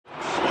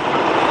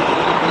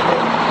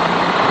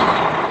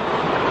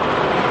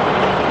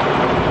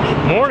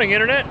morning,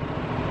 Internet.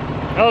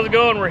 How's it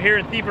going? We're here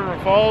in Thief River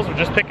Falls. We're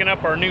just picking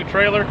up our new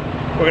trailer.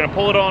 We're gonna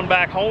pull it on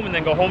back home and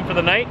then go home for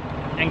the night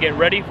and get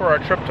ready for our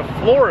trip to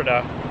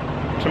Florida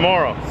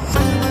tomorrow.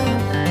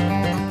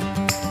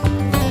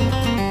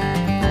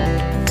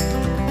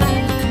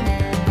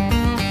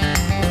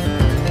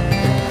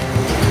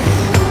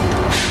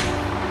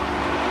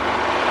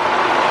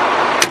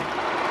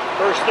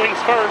 First things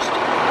first,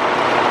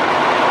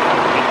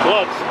 get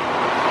gloves.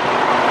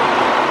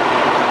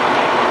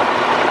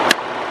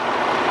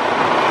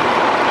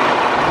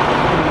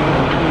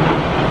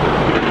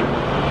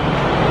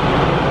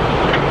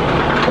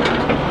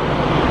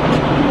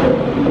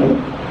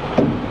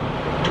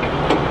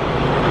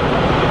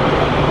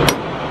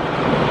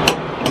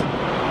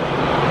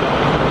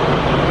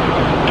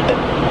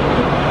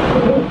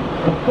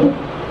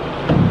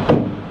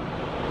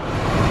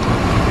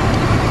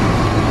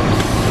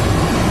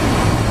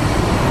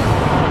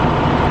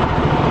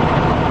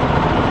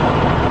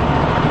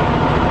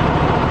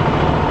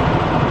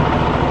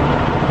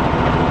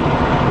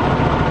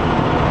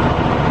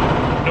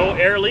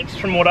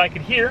 From what I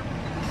could hear.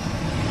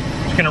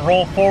 Just gonna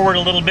roll forward a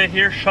little bit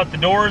here, shut the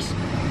doors,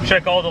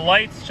 check all the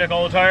lights, check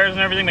all the tires and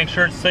everything, make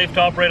sure it's safe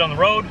to operate on the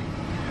road.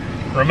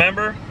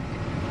 Remember,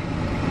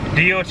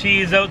 DOT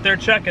is out there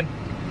checking.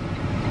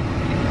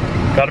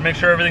 Gotta make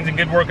sure everything's in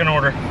good working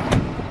order.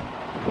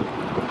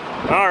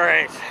 All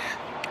right.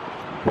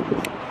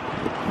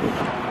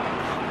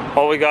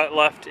 All we got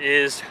left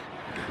is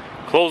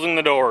closing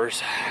the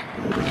doors.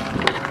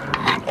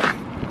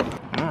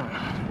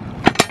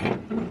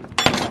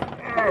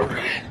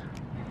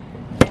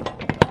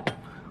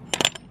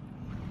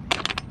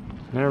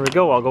 There we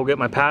go. I'll go get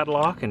my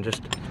padlock and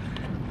just put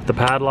the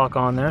padlock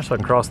on there so I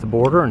can cross the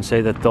border and say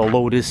that the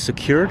load is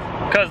secured.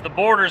 Because the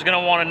border is going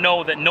to want to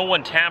know that no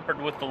one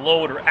tampered with the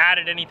load or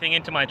added anything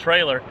into my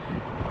trailer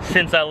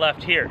since I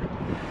left here.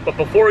 But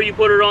before you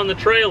put it on the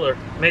trailer,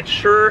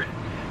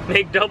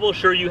 make double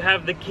sure you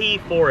have the key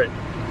for it,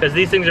 because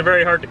these things are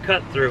very hard to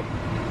cut through.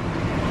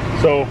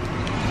 So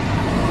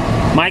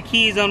my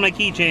key's on my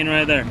keychain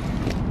right there.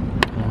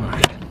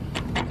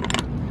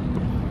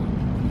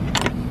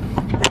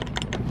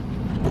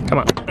 Come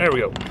on, there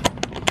we go.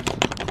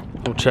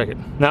 We'll check it.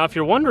 Now, if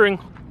you're wondering,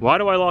 why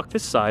do I lock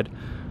this side,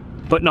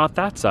 but not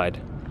that side?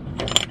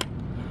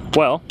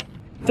 Well,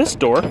 this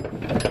door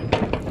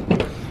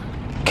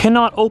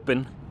cannot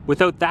open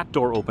without that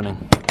door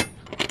opening.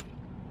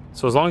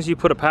 So as long as you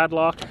put a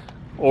padlock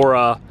or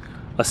a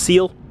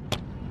seal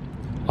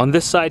on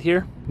this side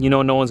here, you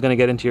know no one's gonna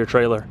get into your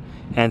trailer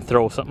and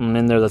throw something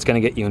in there that's gonna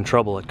get you in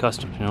trouble at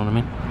customs, you know what I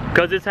mean?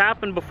 Because it's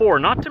happened before,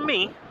 not to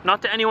me,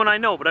 not to anyone I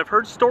know, but I've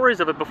heard stories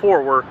of it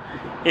before where,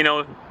 you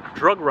know,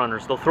 drug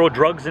runners, they'll throw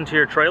drugs into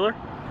your trailer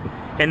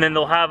and then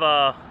they'll have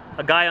a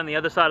guy on the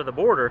other side of the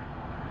border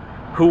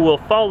who will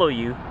follow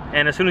you,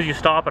 and as soon as you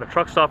stop at a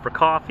truck stop for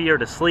coffee or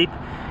to sleep,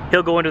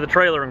 he'll go into the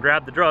trailer and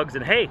grab the drugs,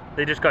 and hey,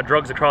 they just got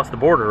drugs across the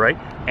border, right?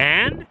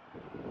 And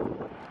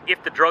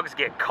if the drugs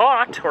get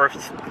caught or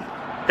if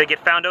they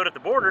get found out at the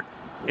border,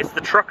 it's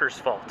the trucker's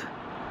fault,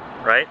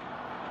 right?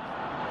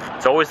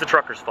 It's always the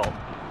trucker's fault.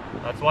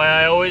 That's why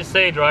I always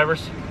say,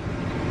 drivers,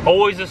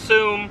 always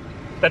assume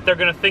that they're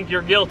gonna think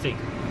you're guilty.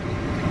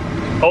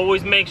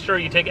 Always make sure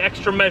you take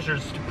extra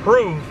measures to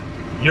prove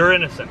you're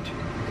innocent.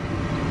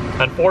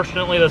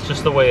 Unfortunately, that's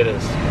just the way it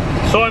is.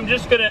 So I'm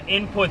just gonna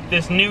input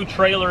this new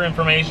trailer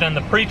information and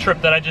the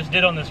pre-trip that I just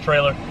did on this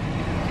trailer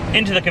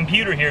into the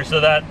computer here so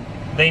that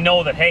they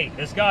know that, hey,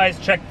 this guy's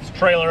checked this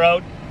trailer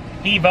out.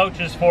 He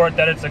vouches for it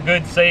that it's a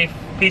good, safe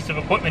piece of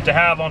equipment to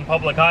have on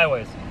public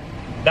highways.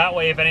 That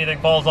way, if anything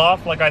falls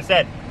off, like I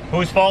said,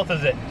 whose fault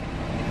is it?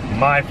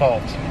 My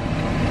fault.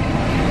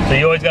 So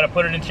you always got to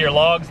put it into your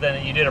logs then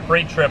that you did a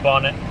pre-trip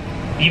on it.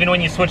 Even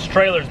when you switch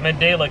trailers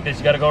midday like this,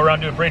 you got to go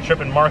around, do a pre-trip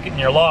and mark it in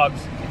your logs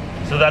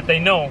so that they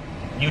know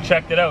you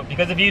checked it out.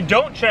 Because if you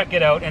don't check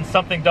it out and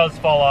something does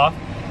fall off,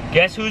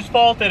 guess whose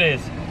fault it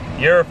is?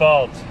 Your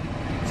fault.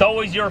 It's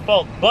always your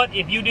fault. But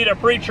if you did a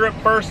pre-trip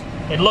first,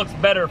 it looks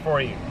better for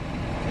you.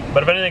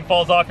 But if anything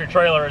falls off your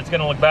trailer, it's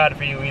going to look bad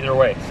for you either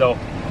way. So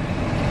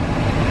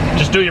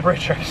just do your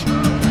pre-trips.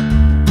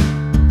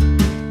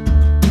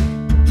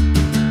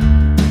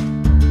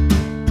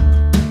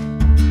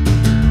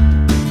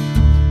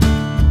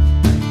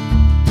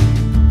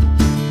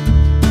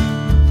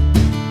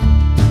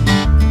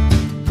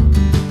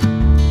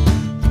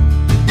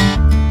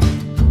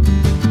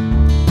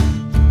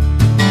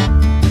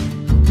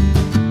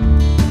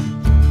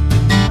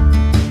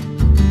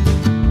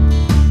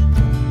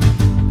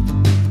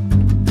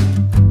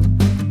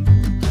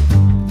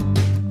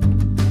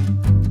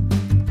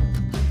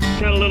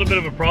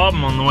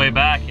 Problem on the way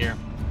back here.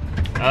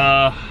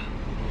 The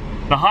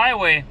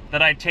highway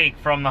that I take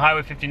from the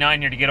Highway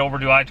 59 here to get over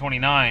to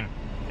I-29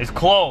 is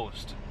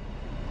closed.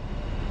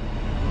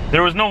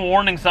 There was no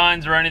warning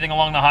signs or anything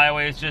along the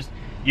highway. It's just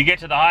you get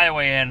to the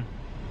highway and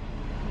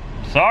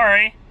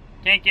sorry,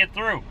 can't get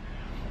through.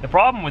 The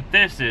problem with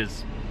this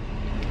is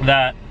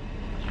that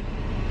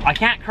I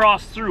can't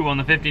cross through on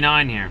the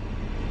 59 here.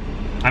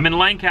 I'm in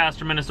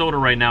Lancaster, Minnesota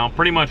right now,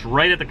 pretty much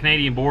right at the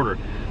Canadian border.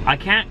 I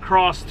can't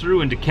cross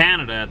through into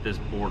Canada at this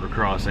border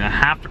crossing. I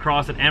have to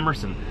cross at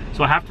Emerson.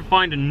 So I have to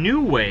find a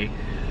new way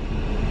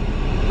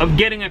of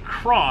getting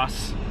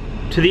across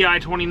to the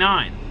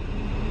I-29.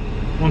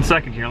 1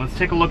 second here, let's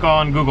take a look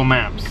on Google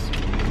Maps.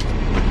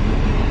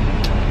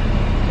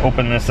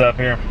 Open this up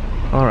here.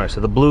 All right, so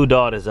the blue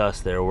dot is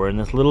us there. We're in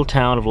this little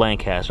town of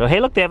Lancaster. Hey,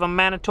 look, they have a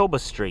Manitoba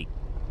Street.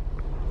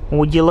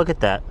 Would you look at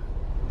that?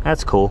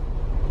 That's cool.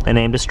 They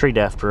named a street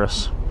after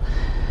us.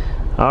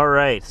 All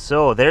right,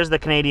 so there's the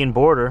Canadian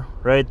border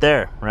right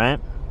there, right?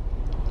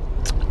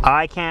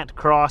 I can't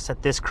cross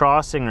at this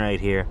crossing right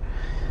here.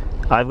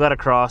 I've got to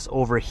cross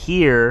over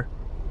here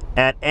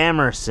at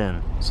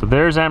Emerson. So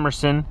there's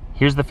Emerson.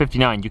 Here's the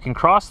 59. You can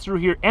cross through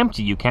here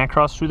empty. You can't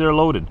cross through there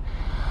loaded.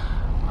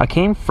 I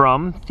came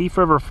from Thief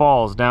River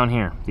Falls down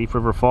here. Thief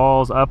River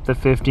Falls, up the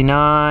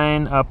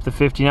 59, up the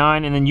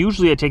 59, and then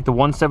usually I take the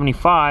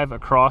 175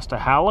 across to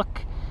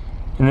Hallock,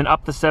 and then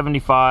up the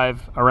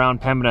 75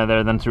 around Pembina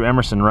there, then through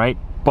Emerson, right?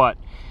 But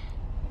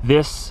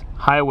this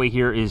highway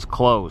here is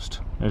closed.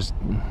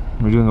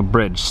 We're doing a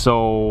bridge,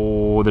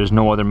 so there's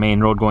no other main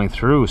road going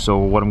through. So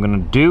what I'm gonna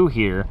do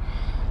here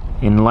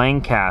in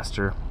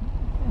Lancaster,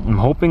 I'm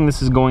hoping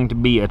this is going to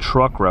be a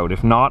truck route.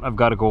 If not, I've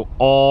got to go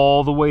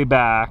all the way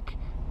back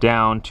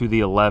down to the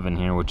 11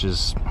 here, which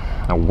is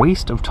a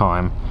waste of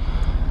time.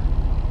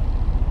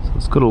 So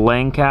let's go to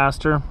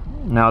Lancaster.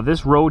 Now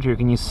this road here,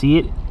 can you see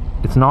it?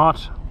 It's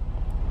not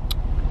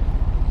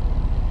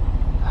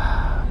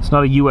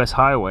a US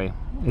highway.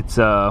 It's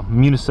a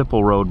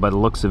municipal road by the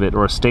looks of it,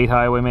 or a state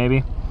highway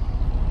maybe.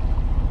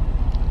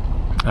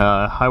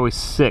 Highway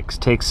 6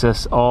 takes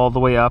us all the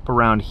way up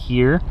around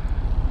here,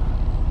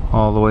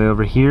 all the way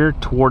over here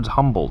towards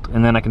Humboldt,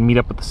 and then I can meet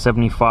up with the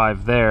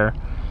 75 there,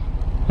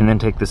 and then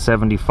take the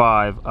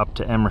 75 up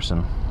to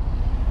Emerson.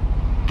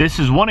 This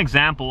is one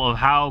example of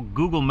how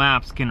Google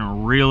Maps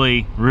can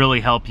really, really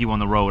help you on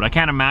the road. I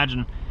can't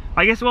imagine,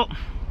 I guess, well,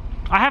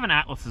 I have an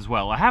atlas as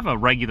well. I have a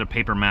regular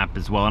paper map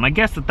as well, and I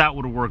guess that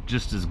would work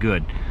just as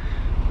good.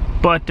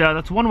 But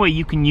that's one way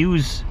you can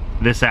use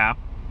this app,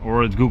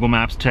 or Google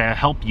Maps, to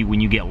help you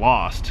when you get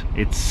lost.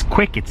 It's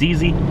quick, it's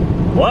easy.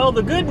 Well,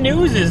 the good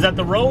news is that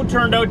the road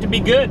turned out to be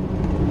good.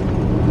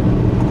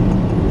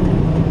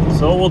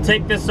 So we'll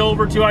take this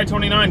over to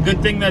I-29.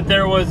 Good thing that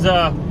there was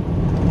a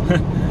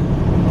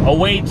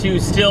way to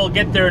still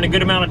get there in a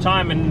good amount of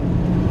time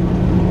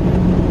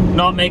and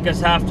not make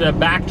us have to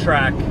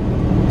backtrack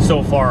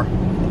so far.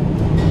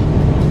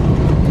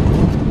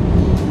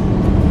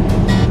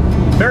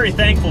 Very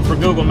thankful for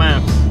Google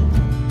Maps.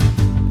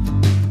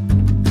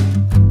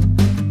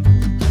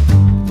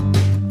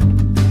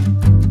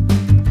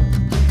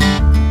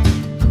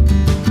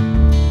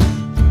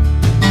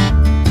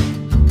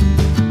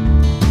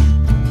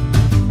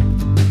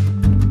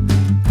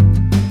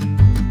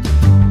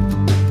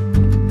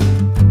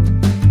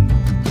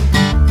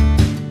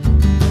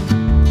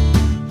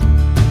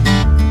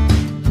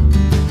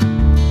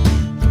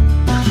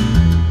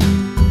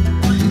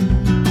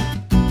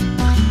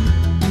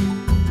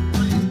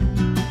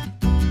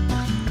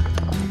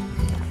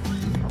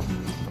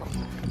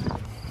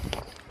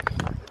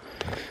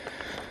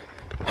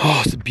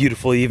 Oh, it's a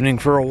beautiful evening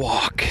for a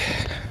walk.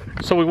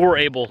 So we were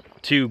able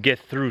to get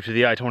through to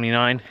the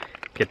I-29,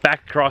 get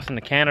back across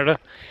into Canada,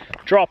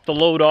 drop the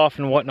load off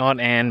and whatnot,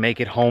 and make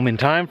it home in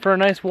time for a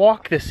nice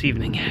walk this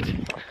evening yet.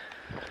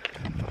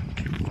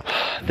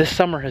 This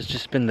summer has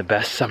just been the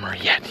best summer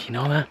yet, you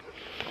know that?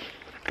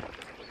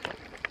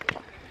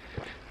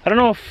 I don't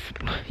know if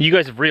you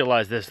guys have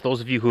realized this,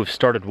 those of you who have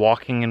started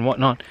walking and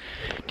whatnot.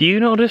 Do you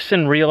notice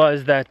and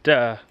realize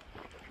that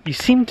you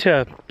seem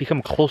to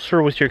become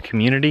closer with your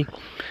community?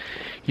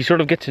 You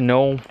sort of get to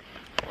know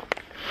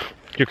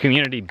your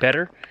community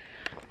better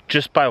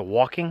just by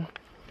walking.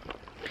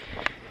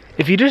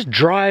 If you just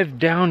drive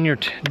down your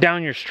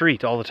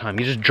street all the time,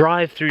 you just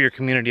drive through your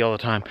community all the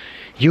time,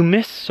 you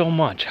miss so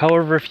much.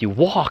 However, if you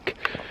walk,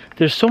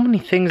 there's so many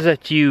things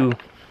that you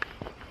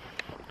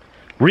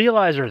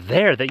realize are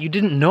there that you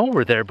didn't know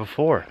were there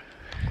before,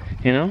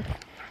 you know?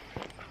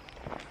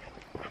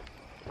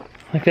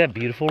 Like that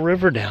beautiful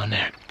river down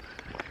there.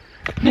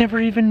 Never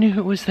even knew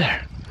it was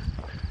there.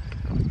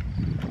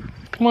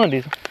 Come on,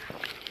 Diesel.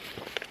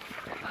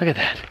 Look at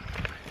that.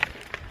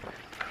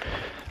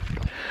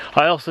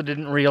 I also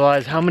didn't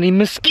realize how many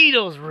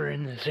mosquitoes were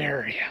in this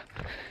area.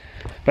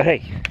 But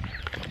hey,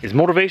 it's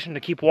motivation to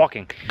keep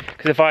walking.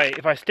 Because if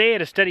I stay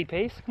at a steady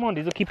pace, come on,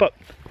 Diesel, keep up.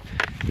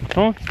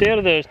 Come on, stay out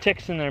of there. There's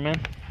ticks in there, man.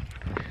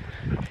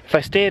 If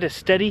I stay at a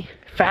steady,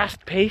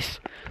 fast pace,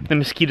 the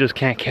mosquitoes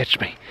can't catch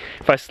me.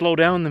 If I slow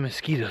down, the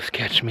mosquitoes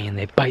catch me and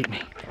they bite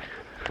me.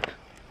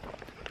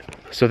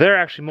 So they're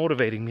actually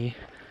motivating me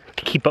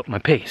to keep up my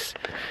pace.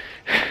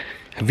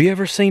 Have you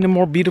ever seen a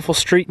more beautiful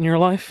street in your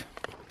life?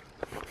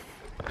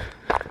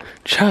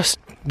 Just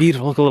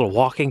beautiful. Look, a little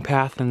walking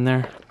path in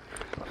there.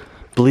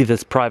 I believe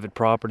that's private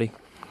property.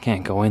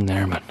 Can't go in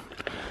there, but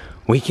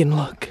we can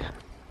look.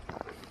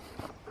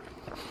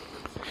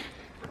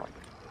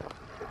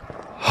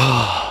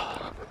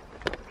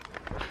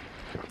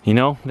 You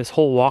know, this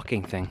whole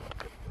walking thing,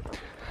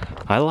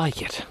 I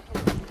like it.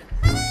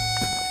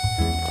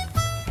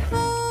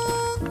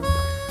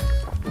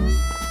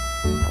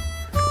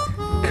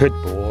 Good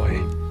boy.